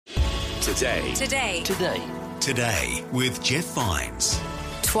Today with Jeff Vines.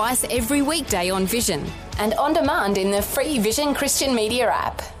 Twice every weekday on Vision and on demand in the free Vision Christian Media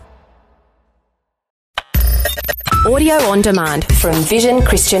app. Audio on demand from Vision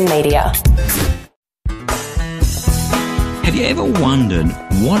Christian Media. Have you ever wondered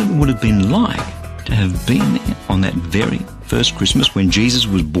what it would have been like to have been there on that very first Christmas when Jesus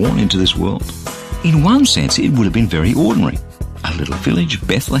was born into this world? In one sense, it would have been very ordinary. A little village,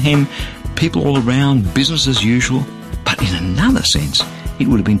 Bethlehem, people all around, business as usual. But in another sense, it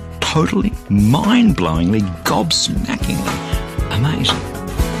would have been totally, mind-blowingly, gobsmackingly amazing.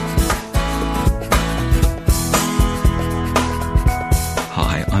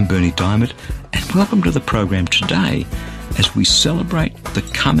 Hi, I'm Bernie Diamond, and welcome to the program today as we celebrate the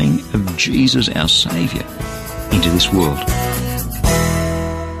coming of Jesus, our Saviour, into this world.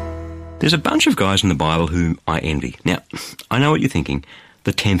 There's a bunch of guys in the Bible whom I envy. Now, I know what you're thinking.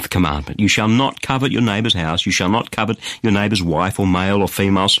 The 10th commandment. You shall not covet your neighbour's house. You shall not covet your neighbour's wife or male or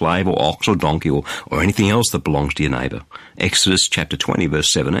female slave or ox or donkey or anything else that belongs to your neighbour. Exodus chapter 20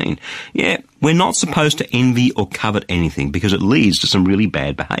 verse 17. Yeah, we're not supposed to envy or covet anything because it leads to some really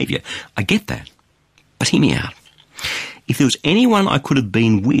bad behaviour. I get that. But hear me out. If there was anyone I could have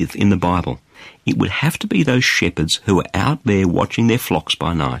been with in the Bible, it would have to be those shepherds who were out there watching their flocks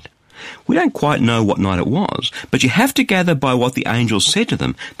by night. We don't quite know what night it was, but you have to gather by what the angels said to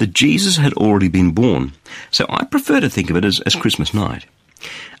them that Jesus had already been born. So I prefer to think of it as Christmas night.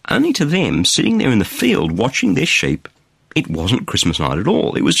 Only to them, sitting there in the field watching their sheep, it wasn't Christmas night at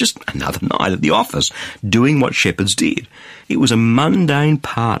all. It was just another night at the office, doing what shepherds did. It was a mundane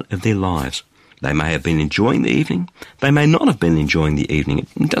part of their lives. They may have been enjoying the evening. They may not have been enjoying the evening.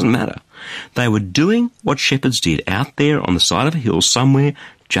 It doesn't matter. They were doing what shepherds did out there on the side of a hill somewhere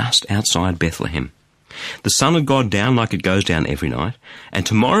just outside Bethlehem. The sun had gone down like it goes down every night, and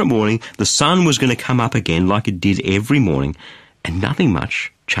tomorrow morning the sun was going to come up again like it did every morning, and nothing much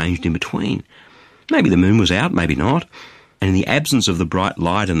changed in between. Maybe the moon was out, maybe not, and in the absence of the bright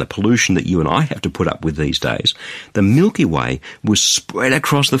light and the pollution that you and I have to put up with these days, the Milky Way was spread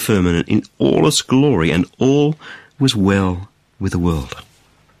across the firmament in all its glory, and all was well with the world.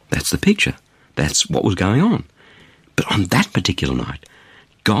 That's the picture. That's what was going on. But on that particular night,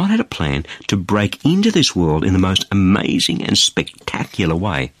 God had a plan to break into this world in the most amazing and spectacular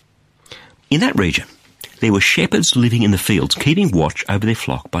way. In that region, there were shepherds living in the fields, keeping watch over their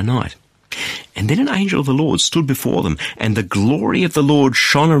flock by night. And then an angel of the Lord stood before them, and the glory of the Lord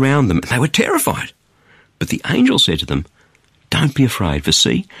shone around them, and they were terrified. But the angel said to them, "Don't be afraid, for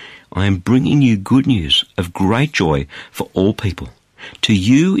see, I am bringing you good news of great joy for all people. To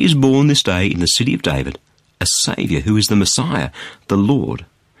you is born this day in the city of David a Saviour who is the Messiah, the Lord.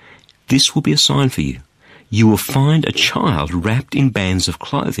 This will be a sign for you. You will find a child wrapped in bands of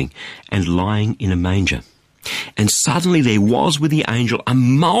clothing and lying in a manger." And suddenly there was with the angel a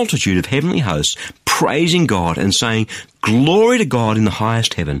multitude of heavenly hosts praising God and saying, "Glory to God in the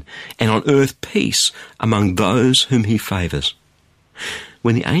highest heaven, and on earth peace among those whom he favours."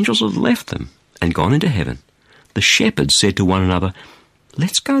 When the angels had left them and gone into heaven, the shepherds said to one another,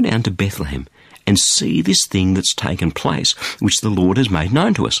 "Let's go down to Bethlehem and see this thing that's taken place, which the Lord has made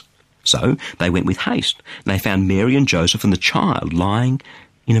known to us." So they went with haste, and they found Mary and Joseph and the child lying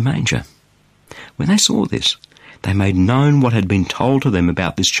in a manger. When they saw this, they made known what had been told to them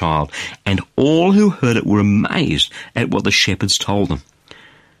about this child, and all who heard it were amazed at what the shepherds told them.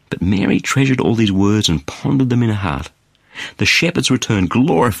 But Mary treasured all these words and pondered them in her heart. The shepherds returned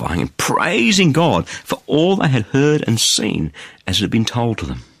glorifying and praising God for all they had heard and seen as it had been told to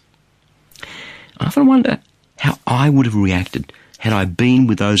them. I often wonder how I would have reacted had I been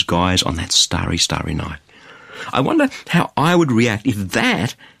with those guys on that starry, starry night. I wonder how I would react if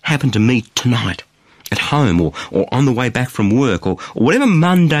that happened to me tonight, at home or on the way back from work or whatever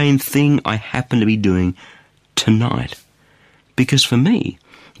mundane thing I happen to be doing tonight. Because for me,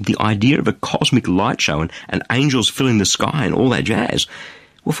 the idea of a cosmic light show and angels filling the sky and all that jazz,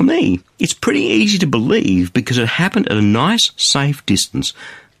 well, for me, it's pretty easy to believe because it happened at a nice, safe distance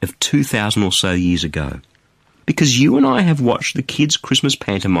of 2,000 or so years ago. Because you and I have watched the kids' Christmas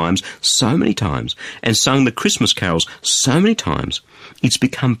pantomimes so many times and sung the Christmas carols so many times, it's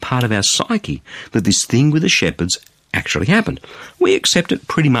become part of our psyche that this thing with the shepherds actually happened. We accept it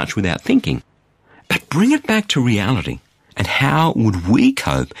pretty much without thinking. But bring it back to reality, and how would we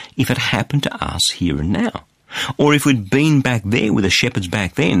cope if it happened to us here and now? Or if we'd been back there with the shepherds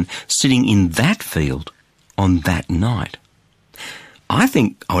back then, sitting in that field on that night? I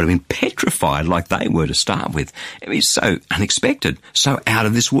think I would have been petrified like they were to start with. It was so unexpected, so out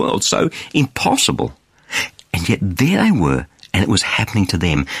of this world, so impossible. And yet there they were, and it was happening to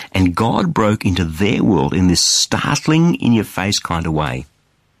them. And God broke into their world in this startling, in-your-face kind of way.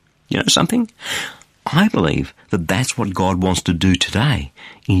 You know something? I believe that that's what God wants to do today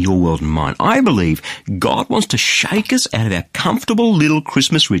in your world and mine. I believe God wants to shake us out of our comfortable little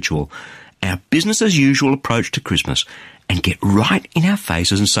Christmas ritual, our business-as-usual approach to Christmas, and get right in our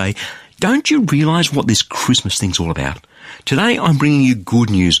faces and say, don't you realise what this Christmas thing's all about? Today I'm bringing you good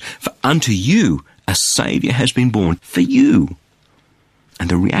news, for unto you a Saviour has been born, for you. And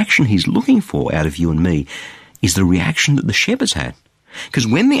the reaction he's looking for out of you and me is the reaction that the shepherds had. Because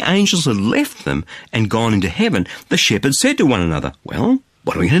when the angels had left them and gone into heaven, the shepherds said to one another, well,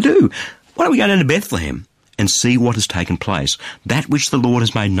 what are we going to do? Why don't we go down to Bethlehem and see what has taken place, that which the Lord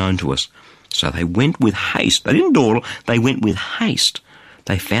has made known to us? So they went with haste. They didn't dawdle, they went with haste.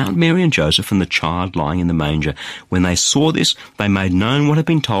 They found Mary and Joseph and the child lying in the manger. When they saw this, they made known what had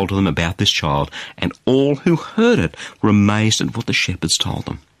been told to them about this child, and all who heard it were amazed at what the shepherds told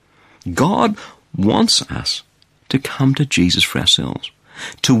them. God wants us to come to Jesus for ourselves,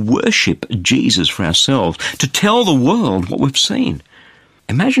 to worship Jesus for ourselves, to tell the world what we've seen.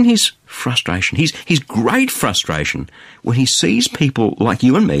 Imagine his frustration, his great frustration, when he sees people like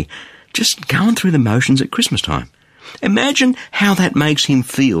you and me just going through the motions at Christmas time. Imagine how that makes him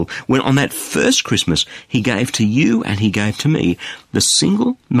feel when on that first Christmas he gave to you and he gave to me the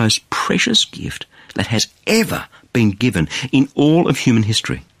single most precious gift that has ever been given in all of human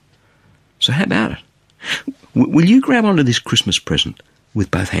history. So how about it? Will you grab onto this Christmas present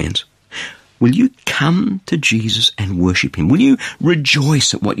with both hands? Will you come to Jesus and worship him? Will you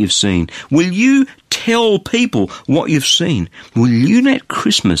rejoice at what you've seen? Will you tell people what you've seen? Will you let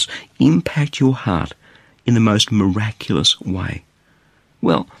Christmas impact your heart in the most miraculous way?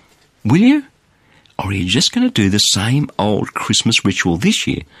 Well, will you? Or are you just going to do the same old Christmas ritual this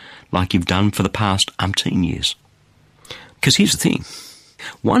year like you've done for the past umpteen years? Because here's the thing.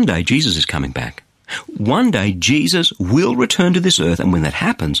 One day Jesus is coming back. One day Jesus will return to this earth, and when that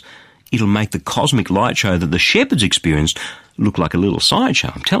happens, it'll make the cosmic light show that the shepherds experienced look like a little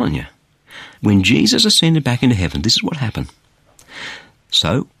sideshow, I'm telling you. When Jesus ascended back into heaven, this is what happened.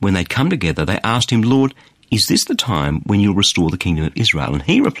 So, when they'd come together, they asked him, Lord, is this the time when you'll restore the kingdom of Israel? And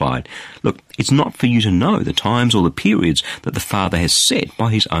he replied, look, it's not for you to know the times or the periods that the Father has set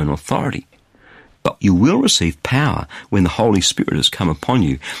by his own authority. But you will receive power when the Holy Spirit has come upon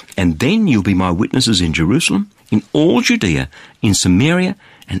you, and then you'll be my witnesses in Jerusalem, in all Judea, in Samaria,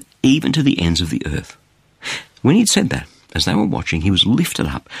 and even to the ends of the earth. When he'd said that, as they were watching, he was lifted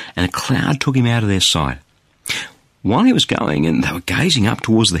up, and a cloud took him out of their sight. While he was going, and they were gazing up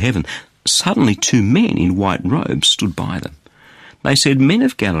towards the heaven, suddenly 2 men in white robes stood by them. They said, Men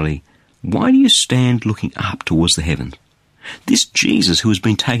of Galilee, why do you stand looking up towards the heavens? This Jesus who has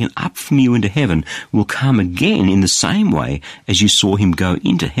been taken up from you into heaven will come again in the same way as you saw him go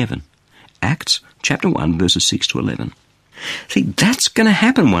into heaven. Acts chapter 1 verses 6 to 11. See, that's going to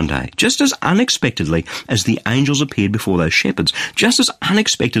happen one day, just as unexpectedly as the angels appeared before those shepherds, just as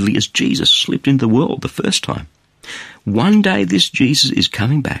unexpectedly as Jesus slipped into the world the first time. One day this Jesus is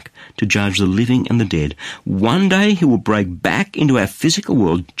coming back to judge the living and the dead. One day he will break back into our physical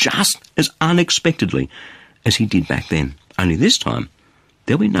world just as unexpectedly as he did back then. Only this time,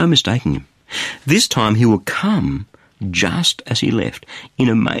 there'll be no mistaking him. This time he will come just as he left, in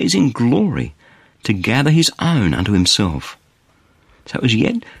amazing glory, to gather his own unto himself. So as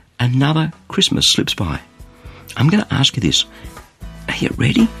yet another Christmas slips by. I'm going to ask you this. Are you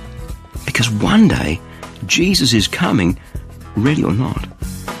ready? Because one day Jesus is coming, ready or not.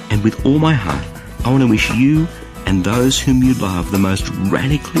 And with all my heart, I want to wish you and those whom you love the most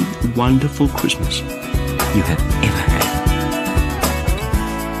radically wonderful Christmas you have ever had.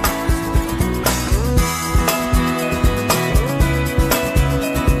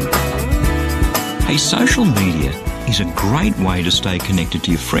 Hey, social media is a great way to stay connected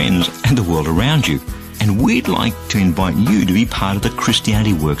to your friends and the world around you. And we'd like to invite you to be part of the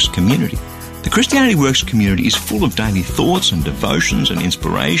Christianity Works community. The Christianity Works community is full of daily thoughts and devotions and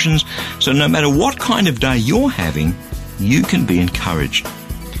inspirations, so no matter what kind of day you're having, you can be encouraged.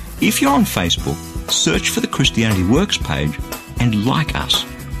 If you're on Facebook, search for the Christianity Works page and like us.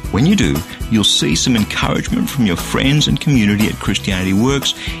 When you do, you'll see some encouragement from your friends and community at Christianity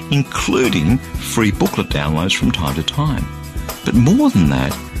Works, including free booklet downloads from time to time. But more than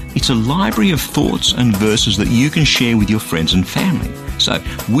that, it's a library of thoughts and verses that you can share with your friends and family. So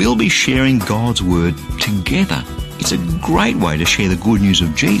we'll be sharing God's Word together. It's a great way to share the good news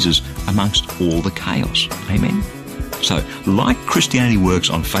of Jesus amongst all the chaos. Amen? So, like Christianity Works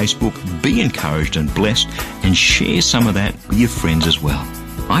on Facebook, be encouraged and blessed, and share some of that with your friends as well.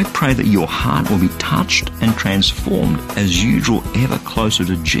 I pray that your heart will be touched and transformed as you draw ever closer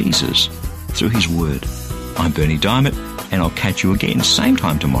to Jesus through his word. I'm Bernie Diamond, and I'll catch you again same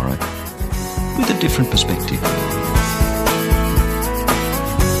time tomorrow with a different perspective.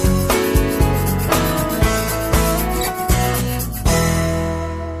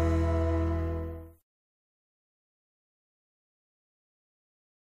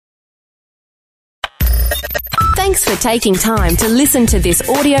 Thanks for taking time to listen to this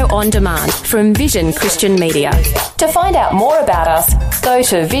audio on demand from Vision Christian Media. To find out more about us, go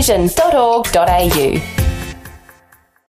to vision.org.au.